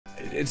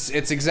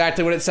It's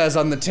exactly what it says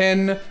on the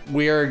tin.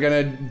 We are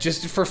gonna,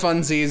 just for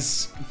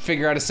funsies,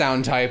 figure out a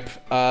sound type.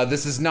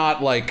 This is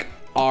not like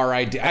our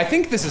idea. I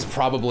think this is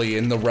probably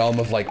in the realm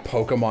of like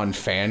Pokemon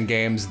fan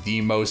games,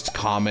 the most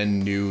common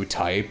new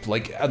type.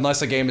 Like,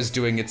 unless a game is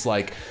doing it's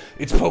like,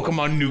 it's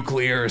Pokemon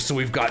Nuclear, so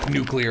we've got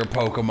nuclear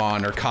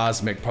Pokemon or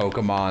cosmic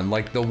Pokemon.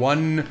 Like the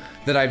one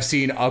that I've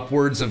seen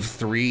upwards of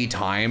 3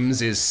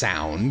 times is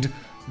sound.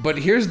 But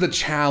here's the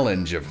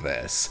challenge of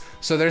this.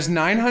 So there's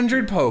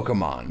 900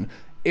 Pokemon.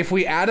 If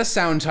we add a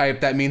sound type,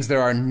 that means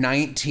there are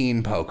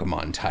 19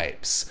 Pokemon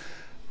types.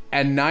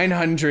 And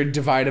 900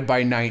 divided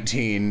by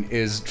 19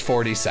 is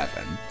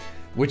 47.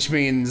 Which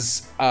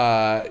means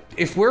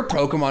if we're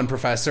Pokemon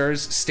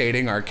professors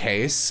stating our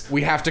case,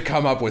 we have to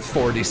come up with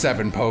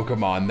 47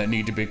 Pokemon that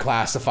need to be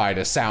classified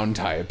as sound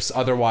types.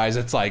 Otherwise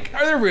it's like,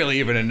 are there really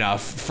even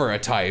enough for a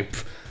type?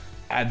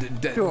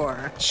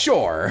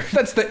 Sure,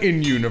 that's the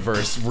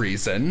in-universe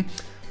reason.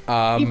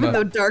 Even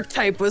though Dark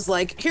type was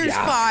like, here's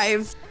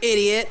 5,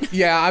 idiot.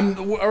 Yeah,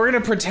 we're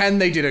gonna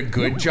pretend they did a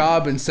good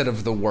job instead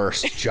of the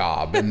worst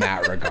job in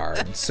that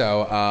regard.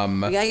 So,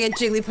 we gotta get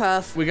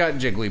Jigglypuff. We got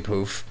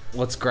Jigglypoof.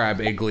 Let's grab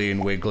Iggly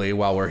and Wiggly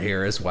while we're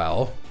here as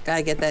well.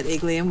 Gotta get that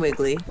Iggly and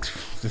Wiggly.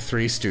 The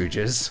 3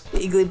 Stooges.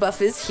 Igglybuff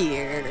is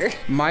here.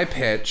 My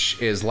pitch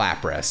is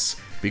Lapras,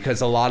 because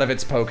a lot of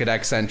its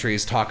Pokedex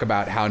entries talk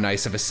about how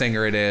nice of a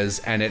singer it is,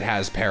 and it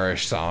has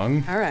Parish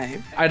Song. All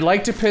right. I'd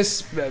like to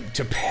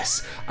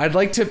I'd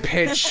like to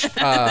pitch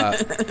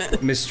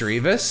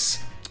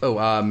Misdreavus.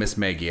 Oh, Miss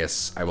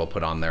Magius I will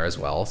put on there as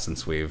well,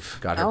 since we've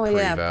got her Prevo.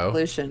 Yeah,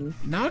 pollution.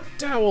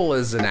 Noctowl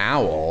is an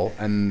owl,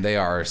 and they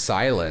are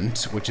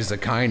silent, which is a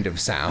kind of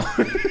sound.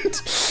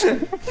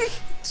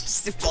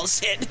 Just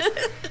bullshit.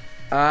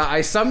 I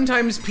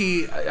sometimes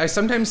see,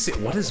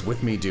 what is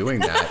with me doing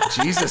that?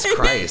 Jesus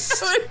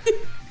Christ.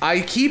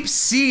 I keep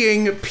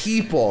seeing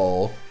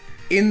people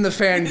in the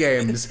fan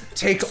games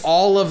take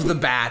all of the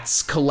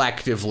bats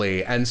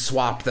collectively and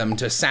swap them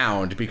to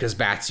sound because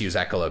bats use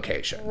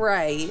echolocation.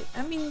 Right,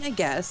 I mean, I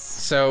guess.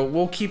 So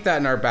we'll keep that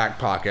in our back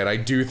pocket. I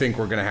do think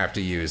we're gonna have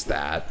to use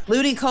that.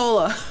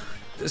 Ludicolo.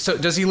 So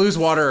does he lose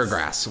water or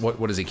grass?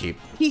 What does he keep?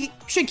 He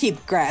should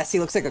keep grass. He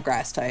looks like a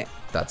grass type.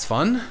 That's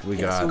fun. We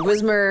got so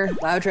Whismur,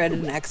 Loudred,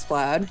 and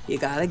Exploud. You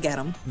gotta get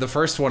them. The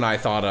first one I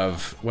thought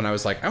of when I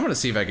was like, I want to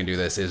see if I can do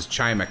this is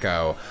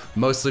Chimecho,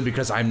 mostly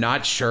because I'm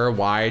not sure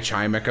why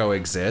Chimecho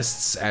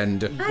exists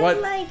and what. I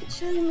like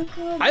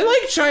Chimecho. I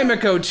like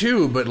Chimecho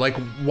too, but like,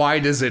 why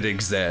does it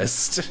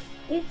exist?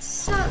 It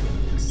sucks.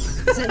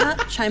 Is it not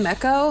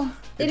Chimecho?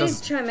 It is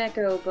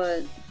Chimecho,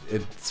 but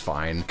it's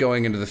fine.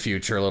 Going into the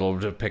future, a little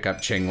to pick up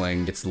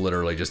Chingling, it's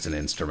literally just an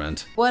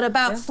instrument. What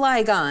about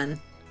Flygon?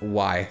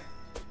 Why?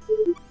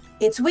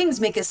 Its wings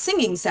make a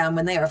singing sound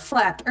when they are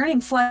flapped, earning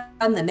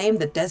Flygon the name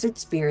the Desert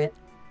Spirit.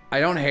 I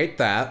don't hate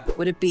that.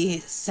 Would it be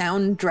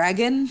Sound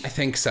Dragon? I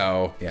think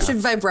so, yeah. Should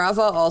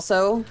Vibrava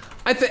also?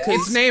 I think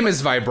its name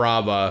is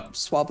Vibrava.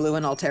 Swablu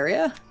and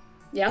Altaria?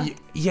 Yeah.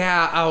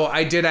 Yeah, oh,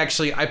 I did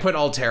actually, I put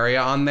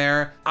Altaria on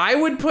there. I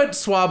would put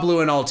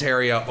Swablu and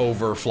Altaria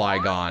over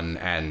Flygon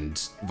and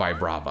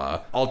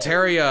Vibrava.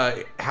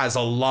 Altaria has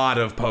a lot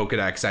of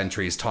Pokedex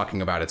entries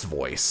talking about its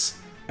voice.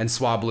 And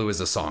Swablu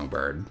is a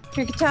songbird.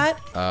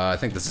 Kricketot? I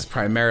think this is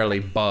primarily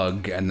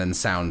bug and then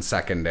sound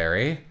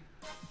secondary.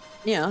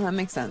 Yeah, that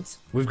makes sense.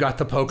 We've got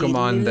the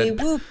Pokemon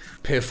that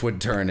Piph would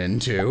turn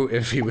into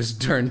if he was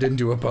turned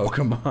into a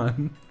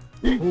Pokemon.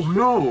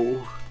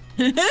 Oh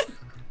no!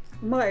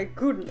 My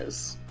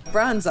goodness.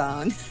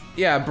 Bronzong.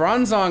 Yeah,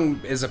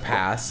 Bronzong is a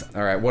pass.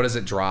 All right, what does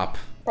it drop?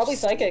 Probably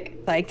Psychic.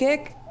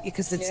 Psychic?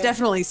 Because it's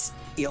definitely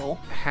Steel.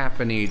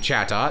 Happiny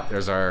Chatot.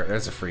 There's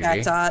a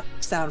freebie. Chatot,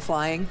 Sound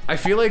Flying. I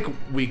feel like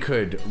we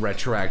could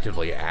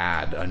retroactively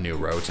add a new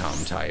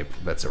Rotom type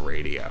that's a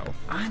radio.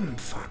 I'm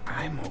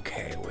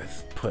okay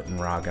with putting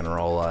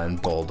Roggenrola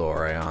and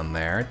Boldore on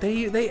there.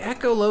 They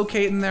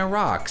echolocate in their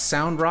rocks.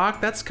 Sound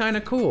Rock, that's kind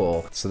of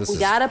cool. So this We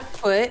gotta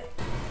put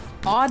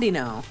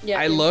Audino. Yeah,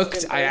 I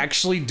looked, I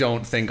actually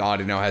don't think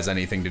Audino has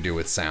anything to do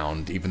with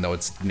sound, even though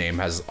its name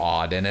has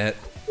odd in it.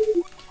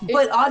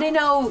 But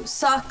Audino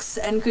sucks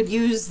and could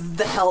use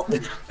the help.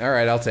 All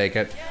right, I'll take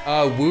it.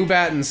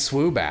 Woobat and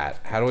Swoobat.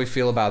 How do we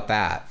feel about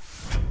that?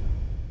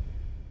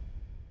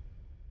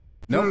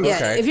 Nope. Yeah,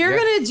 okay. if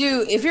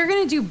you're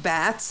gonna do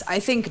bats, I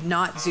think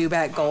not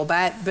Zubat,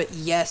 Golbat, but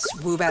yes,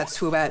 Woobat,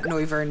 Swoobat,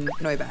 Noivern,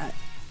 Noibat.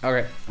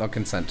 Okay, I'll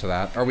consent to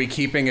that. Are we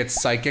keeping its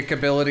psychic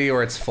ability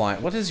or its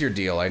flying? What is your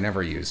deal? I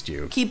never used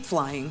you. Keep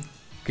flying.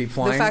 Keep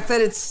flying? The fact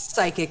that it's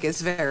psychic is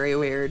very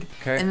weird.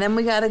 Okay. And then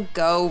we gotta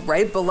go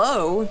right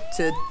below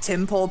to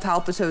Timpole,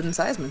 Palpitoad, and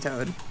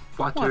Seismitoad.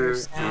 Water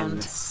sound.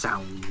 and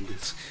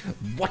sound.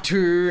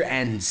 Water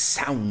and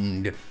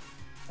sound.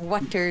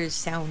 Water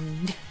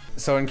sound.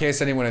 So in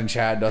case anyone in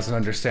chat doesn't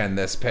understand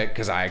this pick,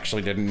 because I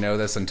actually didn't know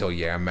this until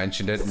Yam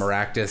mentioned it,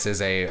 Maractus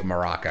is a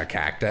maraca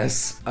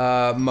cactus.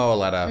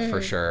 Moaletta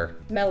for sure.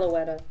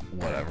 Meloetta.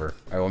 Whatever.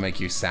 I will make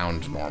you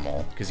sound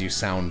normal, because you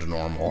sound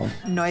normal.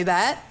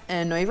 Noibat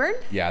and Noivern?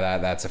 Yeah,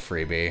 that's a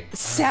freebie.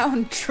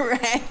 Sound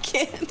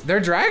dragon. They're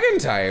dragon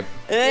type.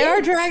 They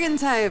are dragon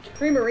type.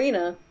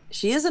 Primarina.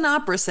 She is an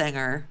opera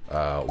singer.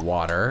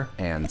 Water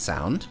and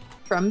sound.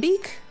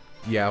 Frumbeak?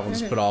 Yeah, we'll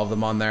just put all of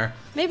them on there.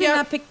 Maybe Yeah.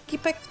 not picky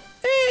pick.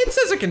 It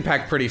says it can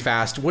peck pretty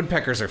fast.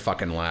 Woodpeckers are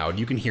fucking loud.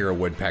 You can hear a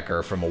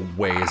woodpecker from a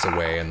ways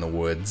away in the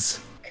woods.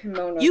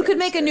 Kimono. You could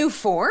make a new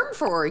form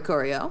for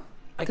Oricorio.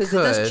 Because it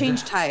does could.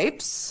 change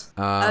types.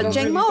 Really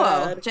Jangmo-o.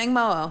 bad.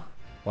 Jangmo-o.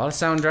 A lot of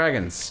sound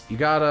dragons. You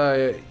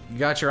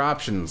got your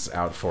options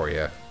out for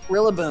you.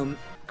 Rillaboom.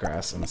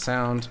 Grass and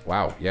sound.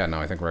 Wow. Yeah. No,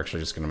 I think we're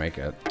actually just gonna make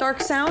it.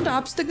 Dark Sound,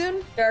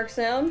 Obstagoon. Dark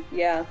Sound?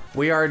 Yeah.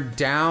 We are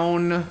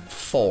down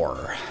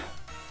 4.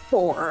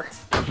 4.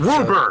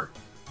 Wooper!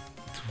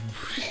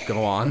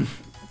 Go on.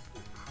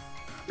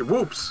 It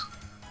whoops.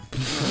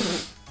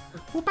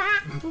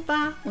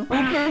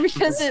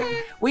 Because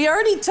we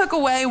already took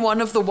away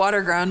one of the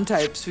water ground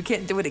types. We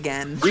can't do it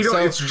again. We don't. So-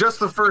 It's just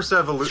the first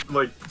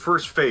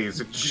first phase.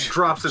 It just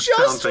drops its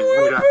sound Just thing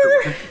right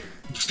Wooper! after.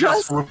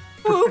 Just whoop.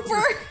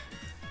 Wooper.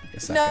 A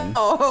second.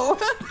 No.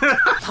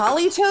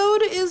 Polytoad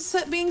is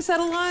being said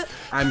a lot.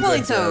 I'm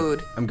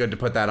good to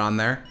put that on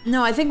there.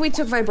 No, I think we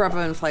took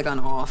Vibrava and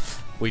Flygon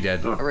off We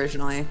did.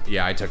 originally.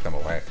 Yeah, I took them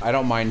away. I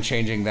don't mind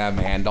changing them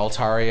and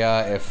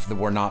Altaria if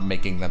we're not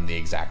making them the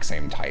exact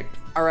same type.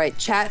 All right,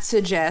 chat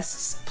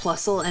suggests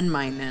Plusle and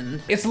Minun.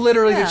 It's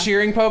literally Yeah. the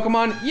cheering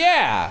Pokemon?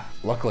 Yeah!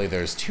 Luckily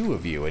there's 2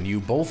 of you and you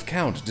both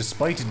count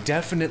despite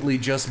definitely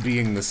just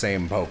being the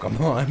same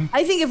Pokemon.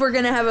 I think if we're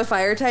gonna have a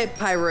fire type,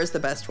 Pyro is the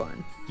best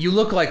one. You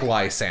look like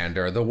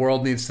Lysander. The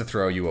world needs to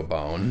throw you a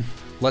bone.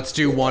 Let's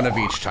do one of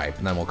each type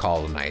and then we'll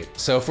call it a night.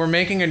 So if we're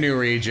making a new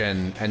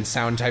region and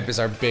sound type is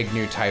our big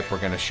new type we're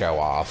gonna show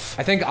off,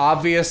 I think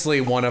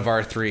obviously one of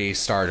our 3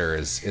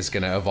 starters is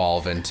gonna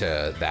evolve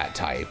into that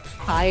type.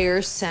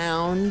 Fire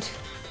Sound.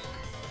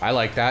 I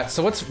like that.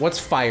 So what's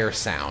fire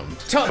sound?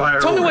 Tell me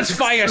what's Fireworks.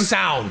 fire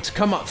sound.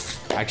 Come on.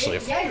 Actually,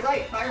 Yeah, you're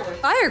right. Firework.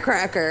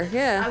 Firecracker, I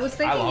yeah. was I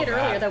thinking love it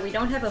earlier that. that we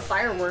don't have a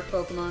firework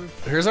Pokemon.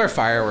 here's our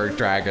firework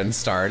dragon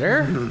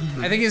starter.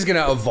 I think he's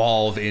gonna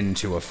evolve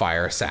into a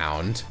fire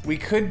sound. We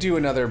could do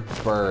another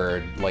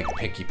bird, like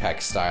Picky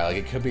Peck style. Like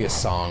it could be a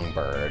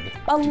songbird.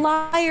 A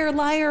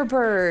liar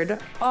bird.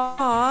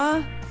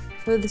 Aww.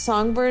 For the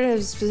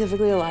songbird,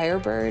 specifically a lyre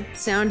bird.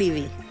 Sound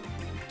Eevee.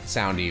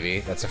 Sound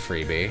Eevee, that's a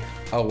freebie.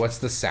 Oh, what's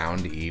the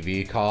sound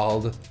Eevee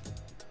called?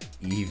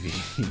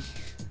 Eevee.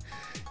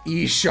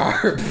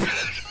 E-sharp.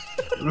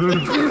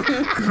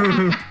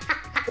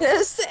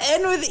 Just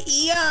end with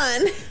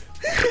Eon.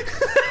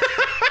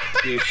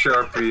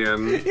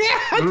 Sharpian.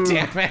 Yeah,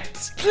 damn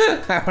it.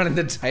 I wanted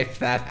to type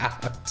that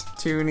out.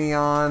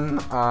 Tuneon,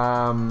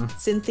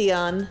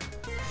 Cynthion.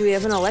 Do we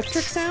have an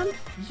electric sound?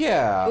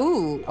 yeah.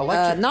 Ooh,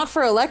 Electric. not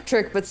for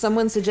electric, but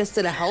someone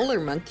suggested a howler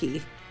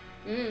monkey.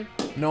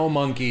 No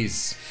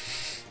monkeys.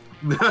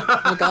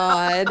 Oh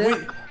god.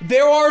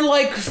 There are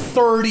like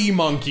 30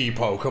 monkey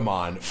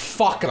Pokemon.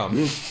 Fuck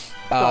them.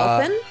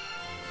 Dolphin?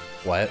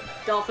 What?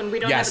 Dolphin. We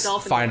don't have a Yes,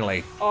 dolphin.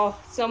 finally. Oh,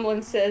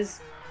 someone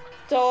says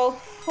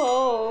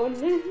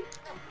dolphin.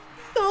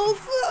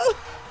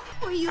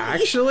 Dolphin.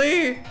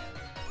 Actually,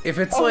 if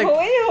it's Ahoy like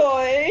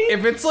hoy.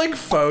 if it's like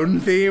phone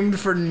themed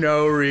for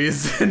no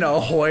reason,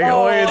 Ahoy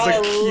Hoy is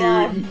a cute.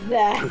 love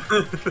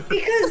that.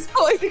 because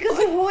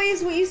ahoy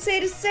is what you say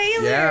to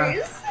sailors.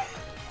 Yeah.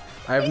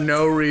 I have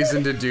no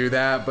reason to do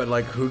that, but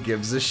like, who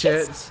gives a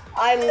shit?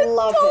 I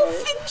love it.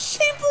 Dolphin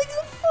shaped like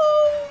a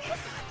phone.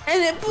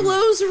 And it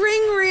blows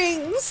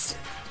rings.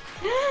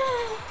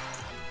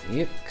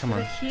 Yep, come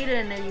on. Cheetah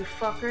in there, you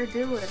fucker.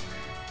 Do it.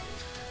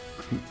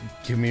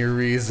 Give me a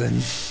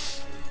reason.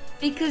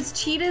 Because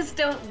cheetahs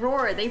don't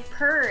roar, they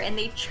purr and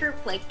they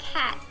chirp like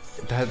cats.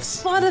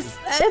 That's A lot of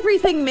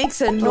everything makes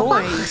a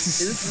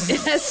noise.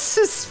 It has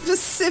to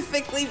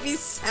specifically be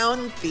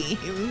sound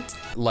themed.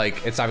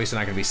 like, it's obviously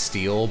not gonna be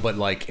steel, but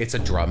like, it's a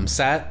drum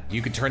set.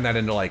 You could turn that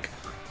into like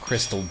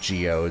crystal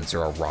geodes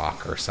or a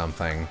rock or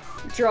something.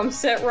 Drum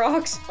set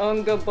rocks,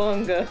 unga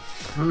bunga.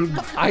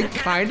 I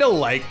kind of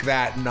like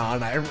that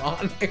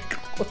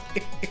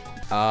non-ironically.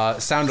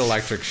 Sound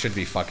electric should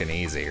be fucking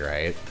easy,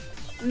 right?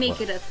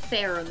 Make it a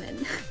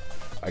theremin.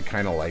 I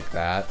kind of like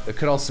that. It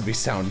could also be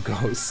sound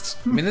ghost.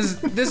 I mean,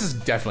 this is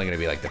definitely gonna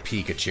be like the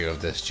Pikachu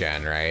of this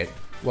gen, right?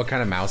 What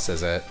kind of mouse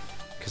is it?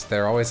 Because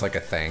they're always like a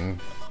thing.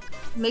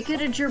 Make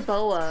it a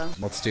jerboa.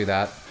 Let's do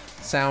that.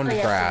 Sound Oh,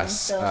 yeah, grass.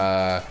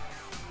 so.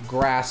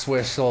 Grass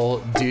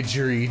whistle,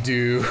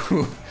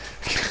 didgeridoo.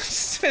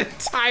 Just an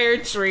entire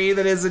tree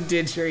that is a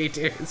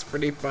didgeridoo. It's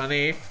pretty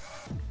funny.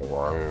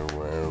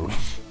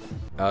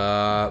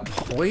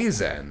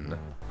 Poison.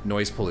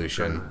 Noise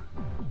pollution.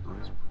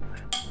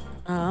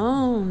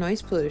 Oh,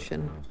 noise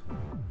pollution.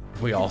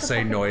 We all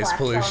say noise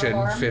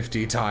pollution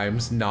 50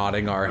 times,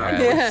 nodding our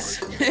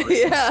heads.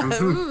 Yeah.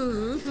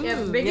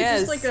 Yeah, make it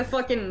just like a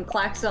fucking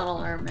klaxon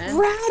alarm, man.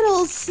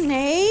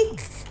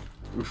 Rattlesnake.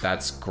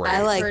 That's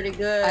great. Pretty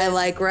good. I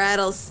like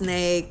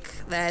rattlesnake.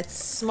 That's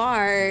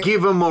smart.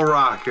 Give him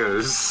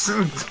maracas.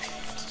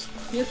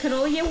 You can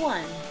only get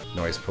one.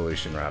 Noise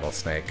pollution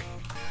rattlesnake.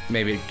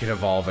 Maybe it could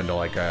evolve into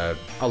like a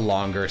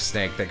longer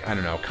snake that, I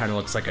don't know, kind of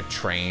looks like a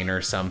train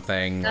or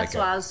something. That's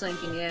like what I was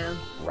thinking, yeah.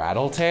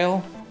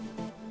 Rattletail?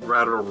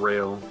 Rattle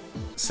rail.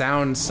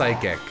 Sound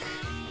psychic.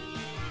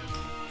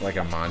 Like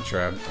a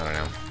mantra. I don't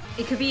know.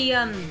 It could be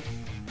a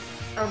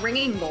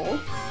ringing bowl.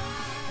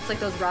 It's like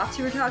those rocks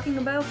you were talking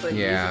about, but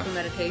Yeah. use it for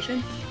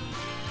meditation.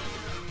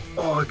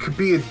 Oh, it could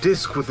be a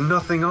disc with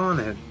nothing on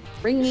it.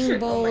 Ringing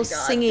bowl, Oh my God,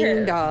 singing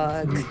Pip.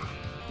 dog.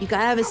 You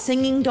gotta have a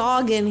singing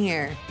dog in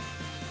here.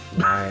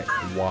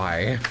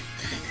 Why?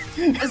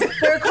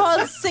 They're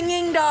called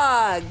singing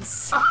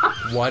dogs.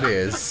 What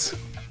is?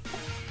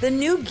 The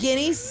New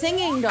Guinea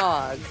singing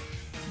dog.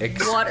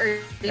 What are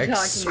you talking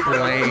about?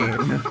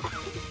 Explain.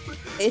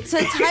 It's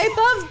a type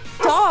of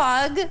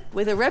dog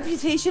with a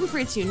reputation for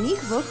its unique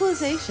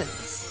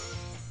vocalizations.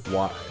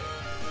 What?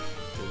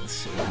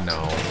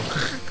 No.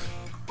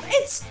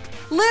 It's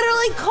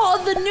literally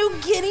called the New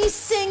Guinea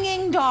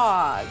singing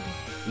dog.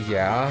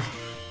 Yeah?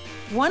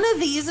 One of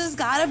these has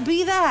gotta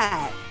be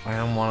that. I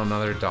don't want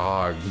another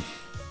dog.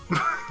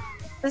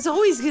 There's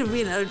always gonna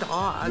be another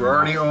dog. We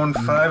already own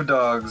 5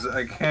 dogs.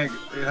 I can't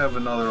have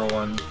another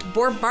one.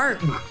 Bark,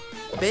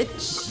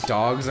 bitch.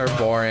 Dogs are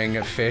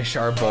boring, fish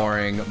are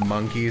boring,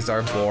 monkeys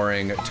are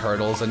boring,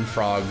 turtles and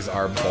frogs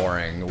are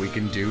boring. We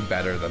can do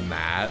better than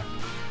that.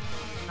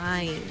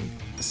 Fine.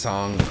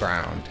 Song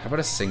ground. How about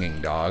a singing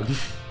dog?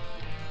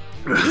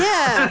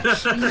 Yeah,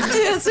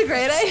 that's a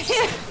great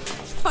idea.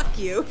 Fuck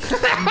you.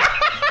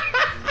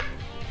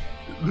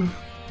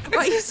 Why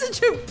are you such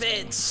a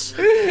bitch?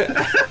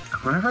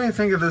 Whenever I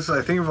think of this,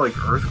 I think of like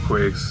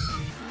earthquakes.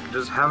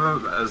 Just have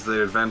him as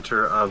the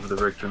inventor of the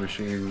Richter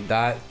machine.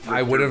 That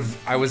I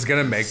was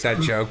gonna make that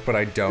joke, but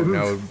I don't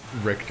know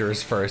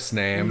Richter's first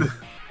name.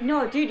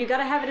 No, dude, you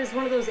gotta have it as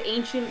one of those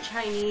ancient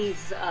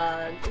Chinese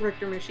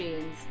Richter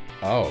machines.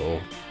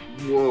 Oh.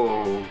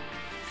 Whoa.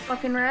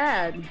 Fucking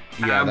rad.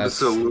 Yeah,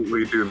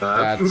 Absolutely do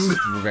that. that's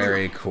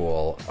very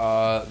cool.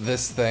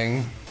 This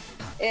thing.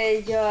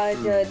 The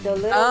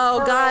little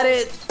Oh, got pearl.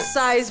 it.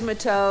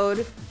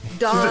 Seismitoad.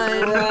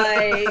 Done.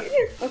 Right.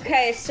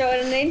 Okay, so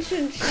in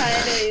ancient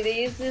China,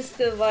 they use this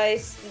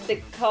device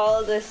they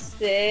call the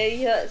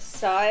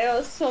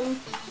some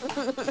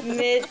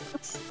mid.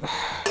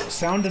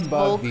 Sound and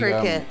Whole bug.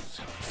 cricket.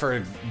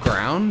 For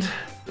ground?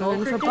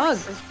 Going for bug.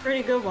 It's a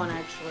pretty good one,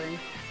 actually.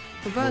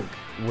 For bug.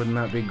 Wouldn't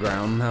that be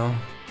ground though?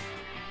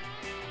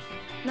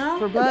 No?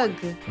 For bug.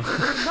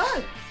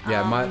 Bug.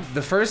 Yeah,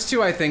 the first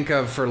two I think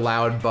of for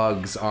loud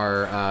bugs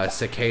are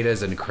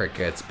cicadas and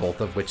crickets,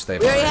 both of which they've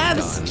We already already have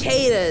done.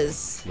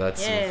 cicadas.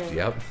 That's Yeah.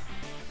 yep.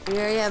 We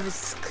already have a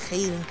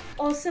cicada.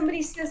 Oh,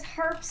 somebody says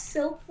harp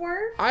silkworm.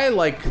 I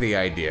like the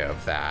idea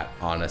of that,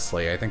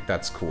 honestly. I think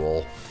that's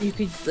cool. You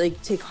could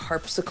like take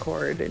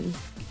harpsichord and,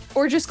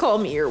 or just call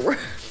them earworm.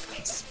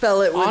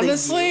 Spell it with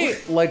Honestly, a U.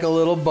 like a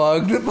little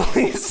bug that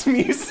plays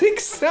music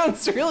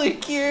sounds really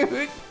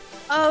cute.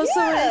 Oh,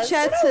 someone in Yes,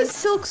 chat that says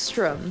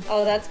Silkstrom.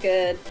 Oh, that's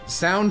good.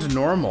 Sound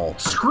normal.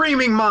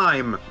 Screaming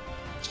mime.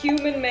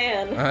 Human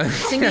man.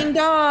 Singing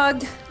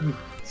dog.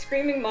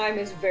 Screaming mime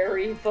is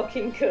very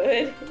fucking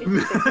good. If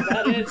you think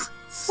about it.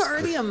 It's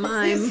already a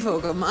mime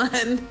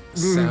Pokemon.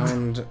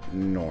 Sound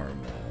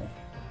normal.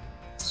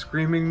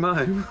 Screaming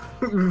mime.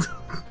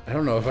 I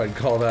don't know if I'd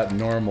call that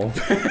normal.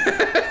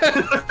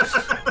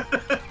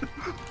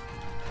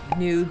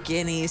 New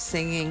Guinea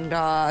singing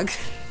dog.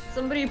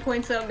 Somebody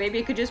points out maybe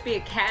it could just be a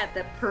cat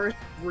that purrs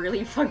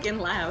really fucking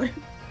loud.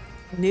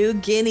 New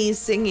Guinea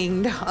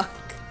singing dog.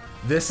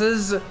 This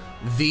is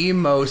the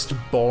most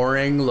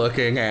boring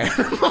looking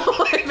animal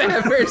I've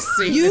ever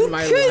seen You in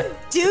my could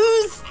life.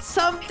 do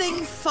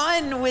something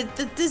fun with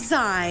the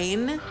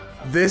design.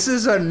 This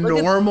is a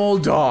normal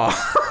dog.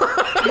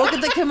 Look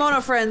at the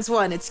Kimono Friends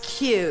one. It's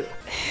cute.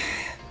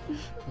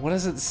 What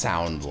does it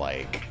sound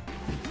like?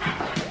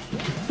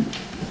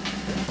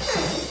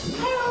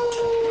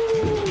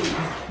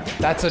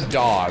 That's a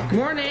dog.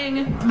 Morning.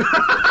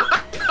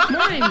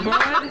 Morning,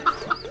 bud.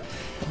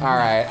 All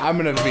right, I'm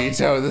gonna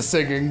veto the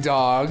singing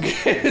dog.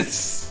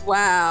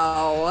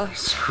 Wow.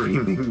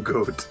 Screaming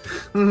goat.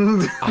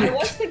 I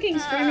was thinking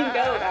screaming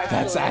goat, actually.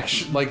 That's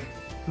actually like,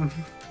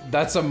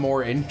 that's a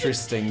more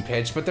interesting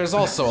pitch, but there's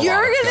also a You're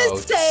lot of gonna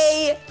goats.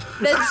 say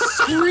that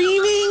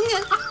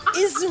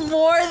screaming is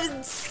more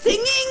than singing?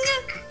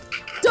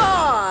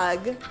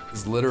 Dog.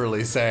 Is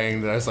literally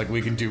saying that I was like,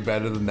 we can do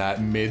better than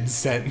that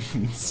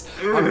mid-sentence.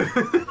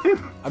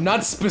 I'm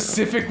not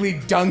specifically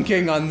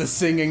dunking on the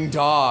singing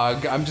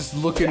dog. I'm just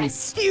looking.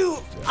 Yes, you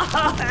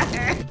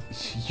are.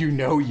 You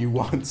know you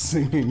want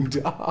singing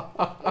dog.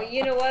 Well,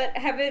 you know what?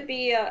 Have it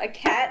be a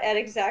cat at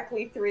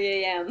exactly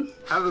 3 a.m.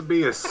 Have it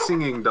be a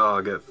singing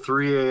dog at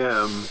 3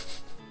 a.m.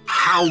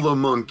 Howl a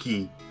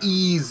monkey.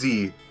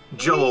 Easy.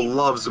 Jello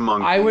loves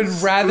monkeys. I would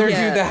rather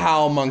Yeah. do the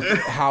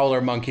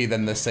howler monkey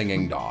than the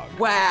singing dog.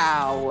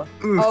 Wow.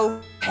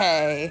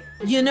 Okay.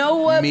 You know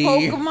what Me.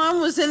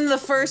 Pokemon was in the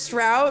first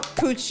route?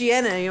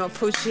 Poochyena. You know what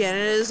Poochyena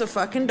is? A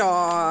fucking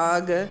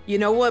dog. You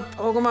know what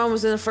Pokemon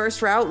was in the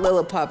first route?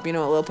 Lillipup. You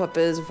know what Lillipup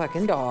is? A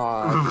fucking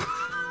dog.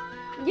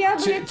 Yeah,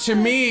 but To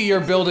me, you're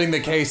building the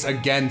case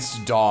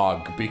against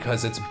dog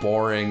because it's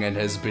boring and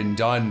has been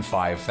done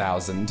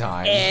 5,000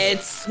 times.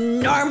 It's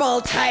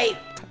normal type.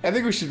 I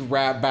think we should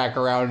wrap back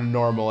around to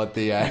normal at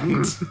the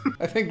end.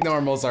 I think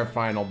normal's our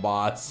final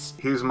boss.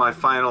 Here's my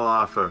final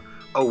offer.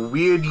 A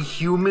weird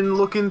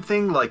human-looking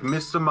thing like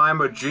Mr.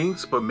 Mime or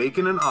Jinx, but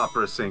making an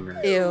opera singer.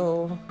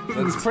 Ew.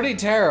 That's pretty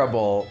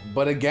terrible,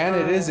 but again,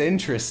 it is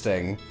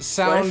interesting.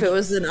 What if it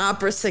was an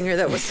opera singer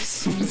that was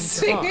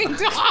singing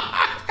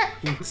dog?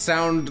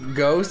 Sound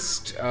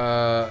ghost,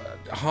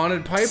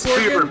 haunted pipe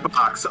Spirit organ?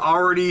 Box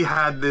already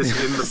had this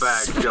in the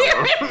bag,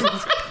 Jello.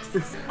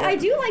 I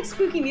do like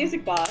spooky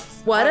music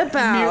box. What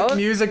about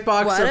music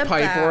box what or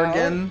pipe about-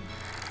 organ?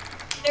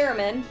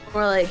 Theremin.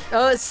 Or like,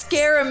 oh, it's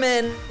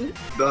Scaraman.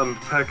 Done,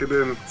 pack it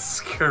in,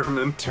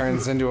 Scareman.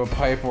 Turns into a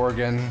pipe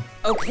organ.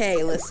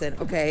 Okay, listen,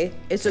 okay.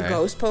 It's a Okay.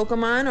 ghost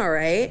Pokemon,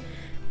 alright?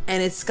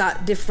 And it's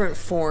got different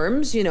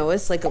forms, you know,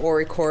 it's like an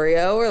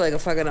Oricorio or like a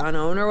fucking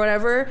Unknown or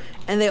whatever.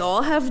 And they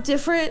all have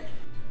different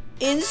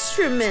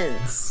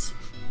instruments.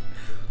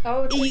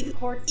 Oh, it's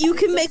like You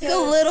can make a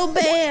little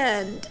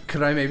band.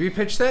 Could I maybe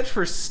pitch that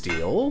for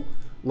Steel?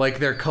 Like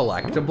they're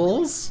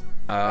collectibles?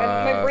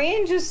 My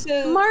brain just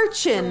says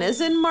Marchin,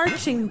 as in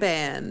marching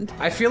band.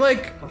 I feel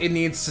like it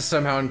needs to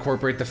somehow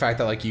incorporate the fact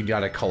that like you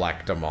gotta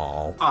collect them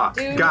all. Ah,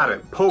 got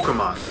it.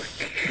 Pokemon.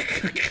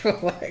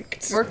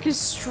 Collect.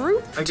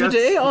 Orchestroop? I guess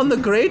Today on the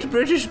Great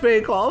British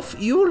Bake Off,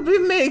 you will be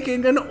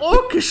making an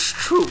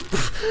orchestroop.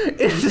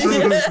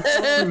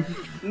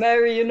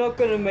 Mary, you're not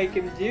gonna make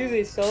him do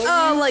this, are you?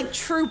 Oh, like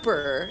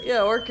Trooper.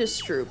 Yeah,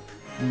 Orchestroop.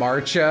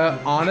 Marcha,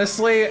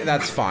 honestly,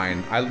 that's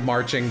fine.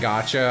 Marching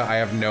gotcha, I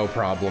have no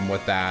problem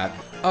with that.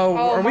 Oh,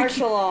 Oh, are we march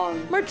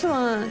along.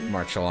 Marchelon.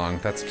 March along,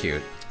 that's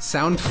cute.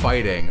 Sound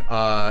fighting,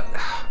 I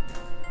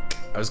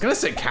was gonna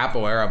say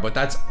capoeira, but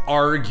that's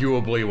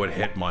arguably what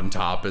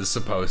Hitmontop is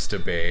supposed to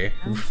be.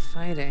 I'm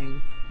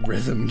fighting.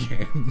 Rhythm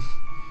game.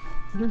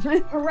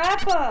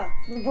 Parappa!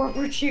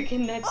 Rubber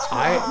chicken, that's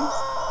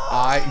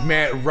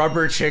Man,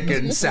 rubber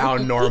chicken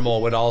sound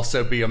normal would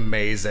also be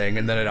amazing,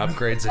 and then it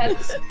upgrades it.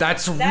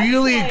 That's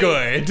really like-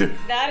 good.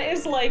 That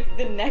is like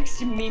the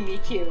next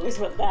Mimikyu is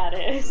what that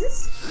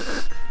is.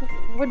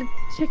 Would a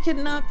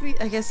chicken not be?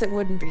 I guess it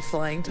wouldn't be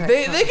flying type.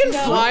 They can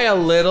fly a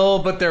little,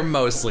 but they're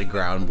mostly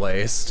ground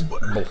based.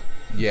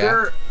 Yeah.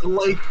 they're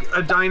like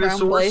a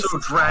dinosaur, Ground-based. so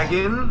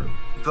dragon,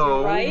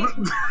 though. Right?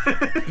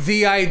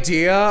 The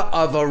idea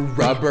of a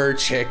rubber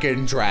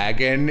chicken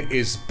dragon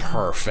is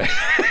perfect.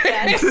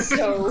 That's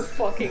so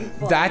fucking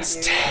funny. That's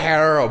dude.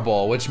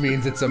 terrible, which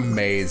means it's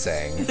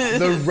amazing.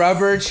 The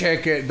rubber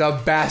chicken, the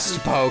best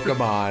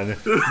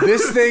Pokemon.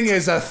 This thing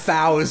is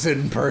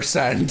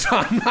 1,000%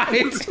 on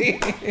my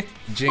team.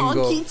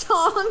 Jingle. Honky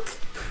tonk.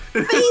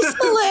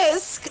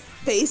 Basilisk.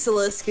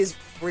 Basilisk is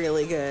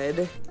really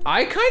good.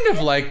 I kind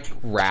of like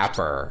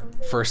Rapper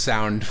for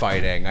sound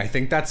fighting. I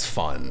think that's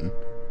fun.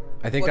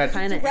 I think What that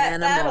kind of Rat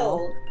animal?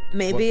 battle.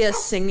 Maybe a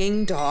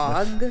singing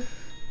dog.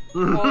 Oh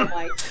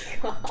my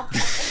god.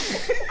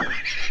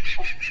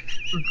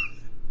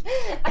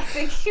 I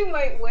think you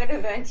might win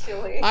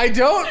eventually. I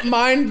don't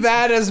mind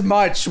that as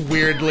much,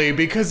 weirdly,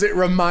 because it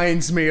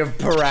reminds me of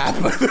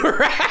Parappa the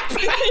Rapper.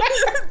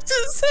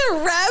 Just a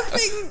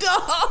rapping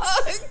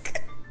dog.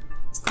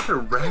 Is that a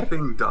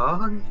rapping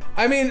dog?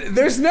 I mean,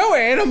 there's no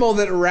animal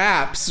that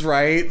raps,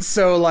 right?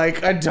 So,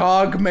 like, a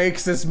dog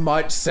makes as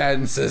much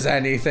sense as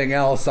anything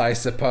else, I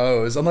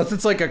suppose. Unless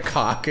it's like a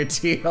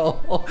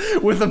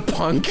cockatiel with a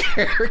punk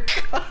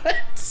haircut.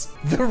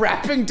 The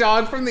rapping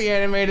dog from the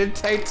animated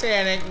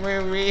Titanic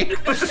movie.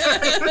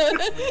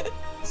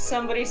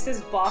 Somebody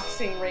says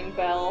boxing ring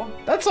bell.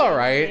 That's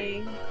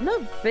alright. I'm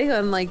not big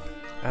on like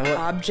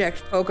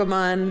object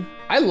Pokemon.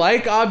 I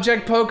like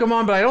object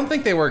Pokemon, but I don't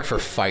think they work for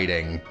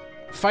fighting.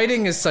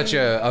 Fighting is such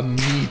a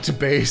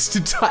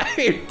meat-based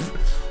type.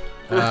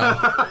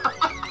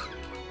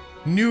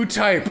 New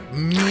type,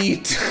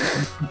 meat.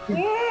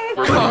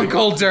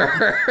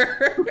 Conkeldurr.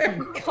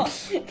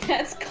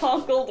 That's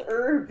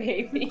Conkeldurr,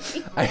 baby.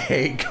 I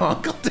hate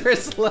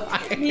Conkeldurr's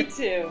line. Me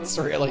too. It's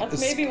really That's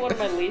maybe one of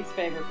my least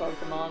favorite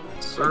Pokemon.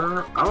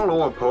 Sir, I don't know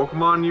what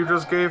Pokemon you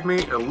just gave me.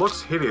 It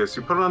looks hideous.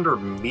 You put it under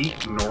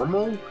meat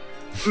normal?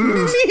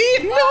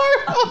 Meat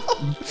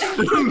normal.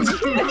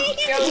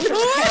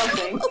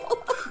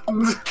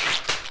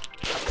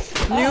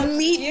 New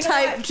meat you know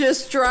type what?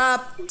 just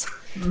dropped.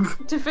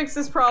 To fix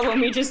this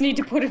problem, we just need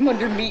to put him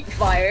under meat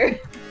fire.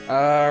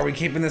 Are we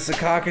keeping this a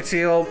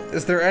cockatiel?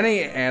 Is there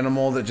any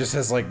animal that just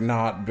has like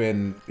not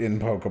been in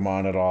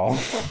Pokemon at all?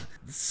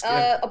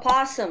 A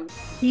possum.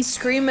 He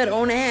scream at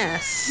own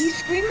ass. He's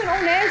screaming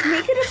on ass,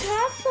 make it a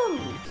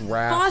possum.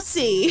 Rat.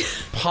 Posse.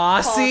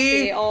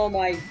 Posse? Oh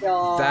my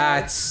god.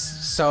 That's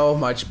so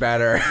much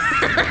better.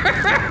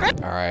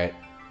 All right.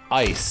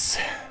 Ice.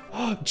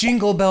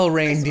 Jingle Bell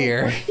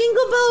Reindeer.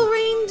 Jingle Bell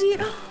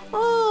Reindeer.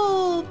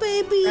 Oh,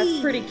 baby. That's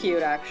pretty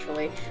cute,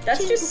 actually.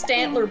 That's just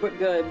Stantler, but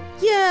good.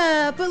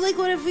 Yeah, but like,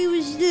 what if he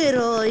was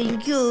little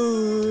and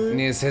good?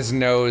 His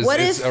nose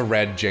is a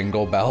red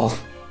jingle bell.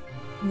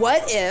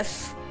 What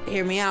if,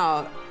 hear me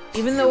out,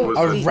 even though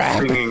A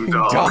rapping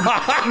dog.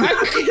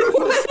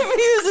 what if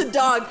he was a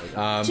dog?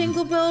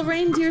 Jingle Bell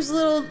Reindeer's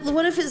little,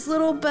 what if his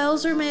little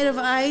bells are made of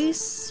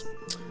ice?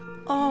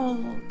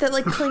 Oh, that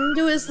like cling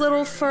to his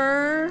little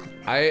fur.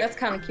 That's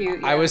kind of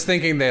cute. Yeah. I was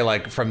thinking they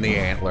like from the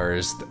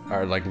antlers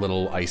are like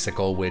little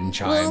icicle wind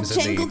chimes.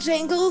 Little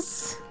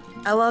jangles.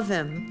 I love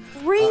him.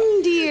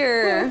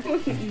 Reindeer.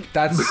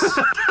 That's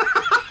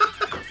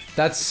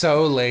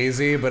so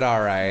lazy, but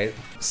all right.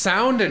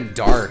 Sound and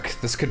dark.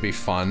 This could be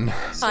fun.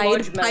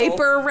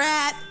 Piper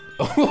rat.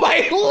 Oh,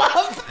 I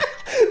love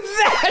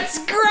that's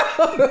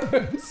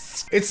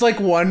gross. It's like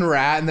one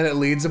rat and then it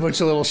leads a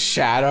bunch of little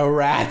shadow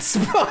rats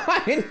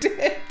behind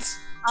it.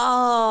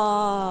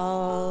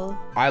 Oh.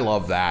 I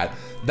love that.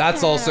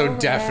 That's also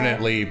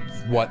definitely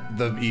what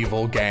the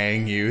evil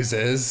gang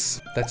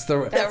uses. That's the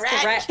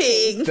Rat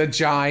King. The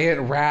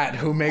giant rat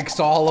who makes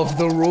all of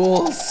the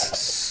rules.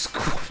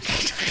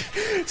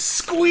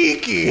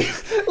 Squeaky.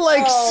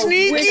 Like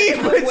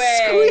sneaky, but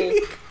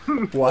squeak.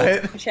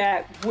 What?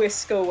 Chat,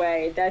 whisk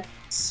away. That's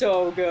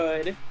so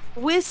good.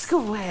 Whisk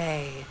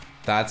away.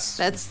 That's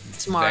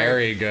smart.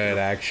 Very good,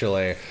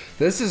 actually.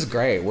 This is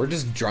great. We're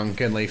just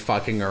drunkenly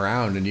fucking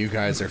around and you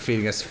guys are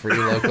feeding us free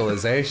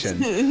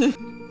localization.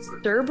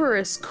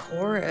 Cerberus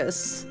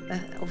chorus.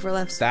 That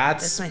overlaps.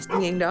 That's my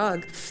singing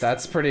dog.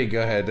 That's pretty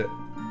good.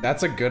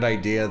 That's a good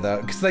idea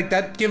though, because like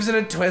that gives it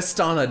a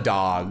twist on a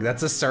dog.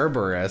 That's a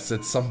Cerberus.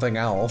 It's something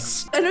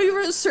else. I know you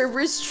wrote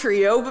Cerberus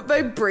Trio, but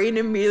my brain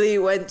immediately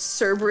went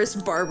Cerberus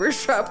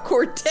Barbershop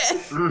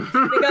Quartet.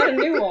 They got a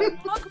new one.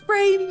 Dog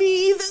Ray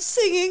Me, the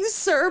singing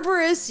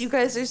Cerberus. You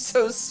guys are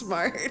so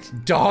smart.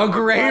 Dog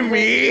Ray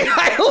Me.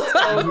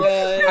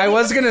 I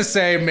was gonna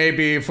say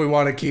maybe if we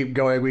want to keep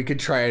going, we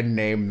could try and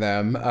name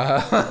them.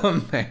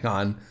 Hang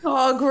on.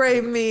 Dog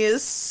Ray Me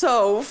is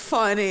so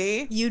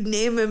funny. You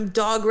name him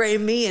Dog Ray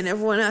Me, and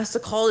everyone has to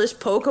call this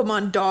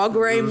Pokemon Dog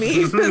Ray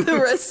Me for the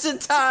rest of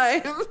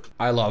time.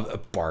 I love the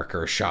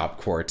Barker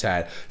Shop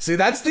Quartet. See,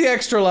 that's the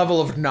extra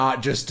level of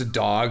not just a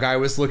dog I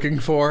was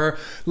looking for.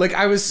 Like,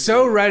 I was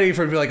so ready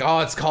for it to be like, oh,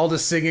 it's called a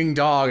singing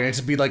dog, and it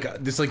to be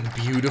like this like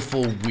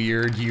beautiful,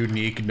 weird,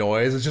 unique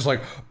noise. It's just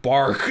like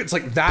bark. It's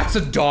like, that's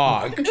a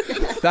dog.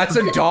 That's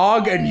a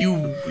dog, and you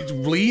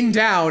lean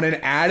down and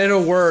added a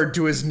word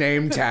to his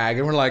name tag,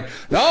 and we're like,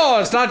 no,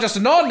 it's not just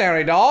an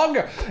ordinary dog.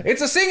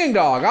 It's a singing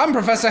dog. I'm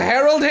Professor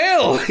Harold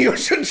Hill. You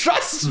should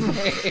trust me.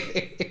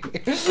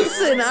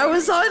 Listen, I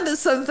was onto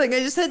something. I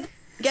just had to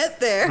get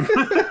there.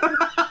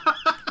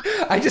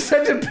 I just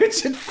had to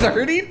pitch it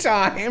 30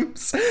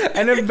 times,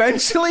 and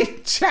eventually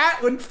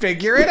chat would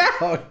figure it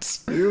out.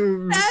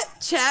 That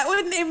chat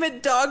would name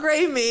it Dog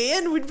Ray Me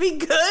and would be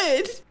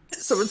good.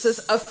 Someone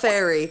says a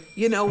fairy.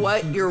 You know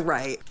what? You're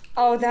right.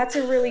 Oh, that's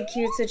a really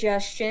cute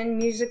suggestion.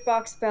 Music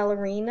Box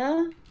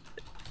Ballerina.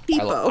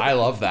 Peepo. I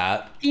love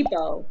that.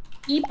 Peepo.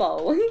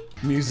 Peepo.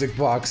 Music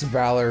Box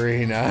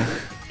Ballerina.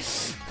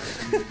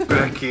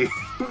 Becky.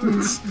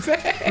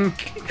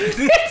 Beck.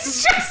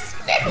 It's just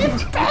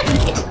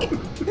Becky.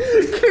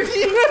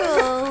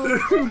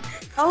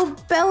 Oh,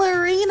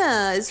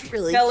 Ballerina is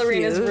really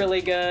Ballerina's cute.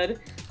 really good.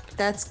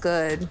 That's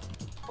good.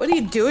 What are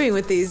you doing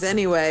with these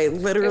anyway?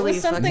 Literally It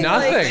was something fucking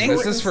Nothing. like-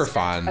 This is for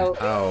fun.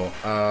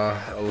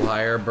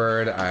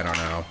 Lyrebird. I don't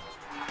know.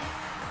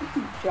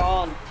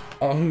 John.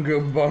 Unga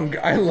Bunga.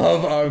 I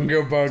love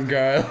Unga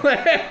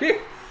Bunga.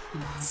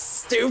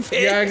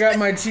 stupid. Yeah, I got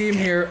my team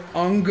here.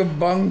 Unga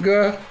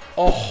Bunga.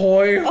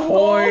 Ahoy,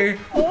 hoy.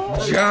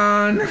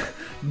 John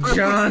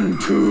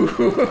 2.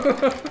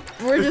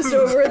 We're just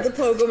over at the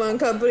Pokemon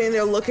Company and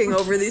they're looking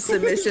over these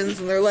submissions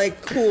and they're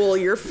like, cool,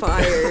 you're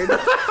fired.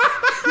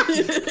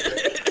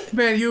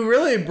 Man, you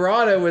really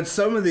brought it with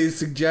some of these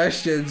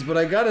suggestions, but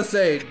I gotta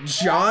say,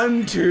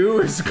 John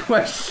 2 is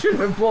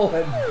questionable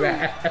at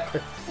best.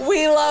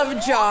 We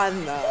love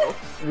John, though.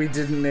 We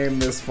didn't name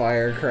this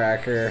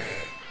firecracker.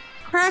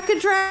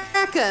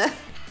 Cracka-dracka.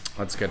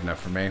 That's good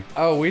enough for me.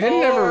 Oh, we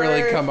didn't ever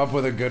really come up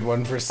with a good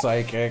one for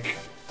psychic.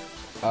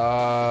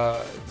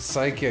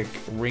 Psychic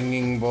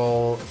ringing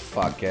bull.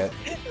 Fuck it.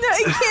 No,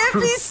 it can't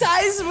be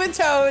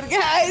Seismitoad,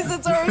 guys.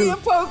 It's already a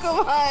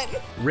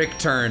Pokemon. Rick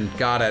turn.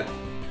 Got it.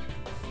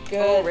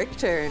 Oh, Rick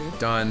turn.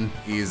 Done.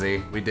 Easy.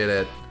 We did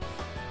it.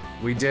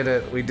 We did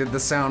it. We did the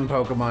sound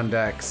Pokemon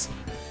decks.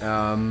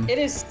 It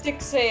is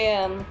 6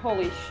 a.m.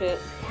 Holy shit.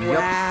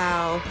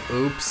 Wow.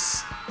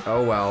 Oops.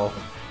 Oh well.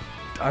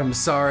 I'm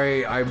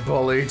sorry I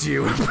bullied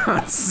you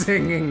about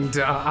singing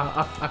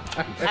dog.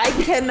 I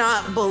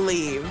cannot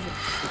believe.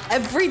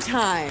 Every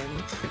time.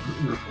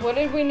 What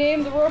did we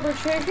name the rubber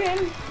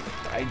chicken?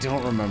 I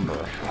don't remember.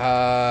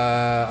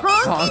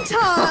 Honky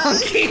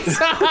Tonk. Honky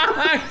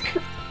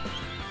Tonk.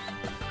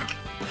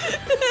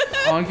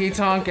 Honky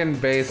Tonk and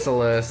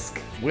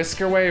Basilisk.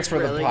 Whiskerway for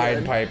really the Pied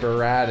good. Piper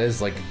rat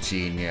is like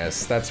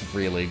genius. That's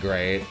really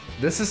great.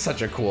 This is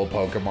such a cool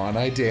Pokemon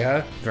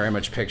idea. Very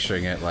much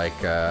picturing it like,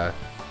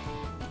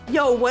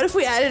 Yo, what if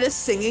we added a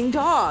singing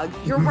dog?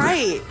 You're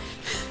right.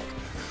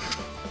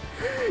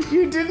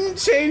 You didn't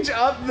change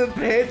up the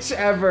pitch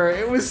ever.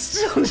 It was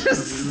still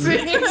just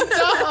singing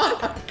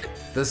dog.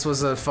 This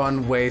was a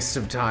fun waste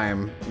of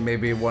time.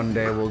 Maybe one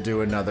day we'll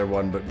do another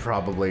one, but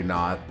probably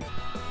not.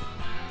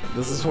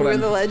 This is what We're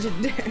I'm... the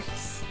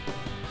legendaries.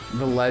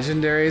 The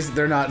legendaries?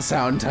 They're not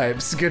sound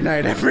types. Good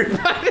night,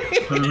 everybody.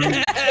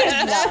 Good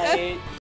night.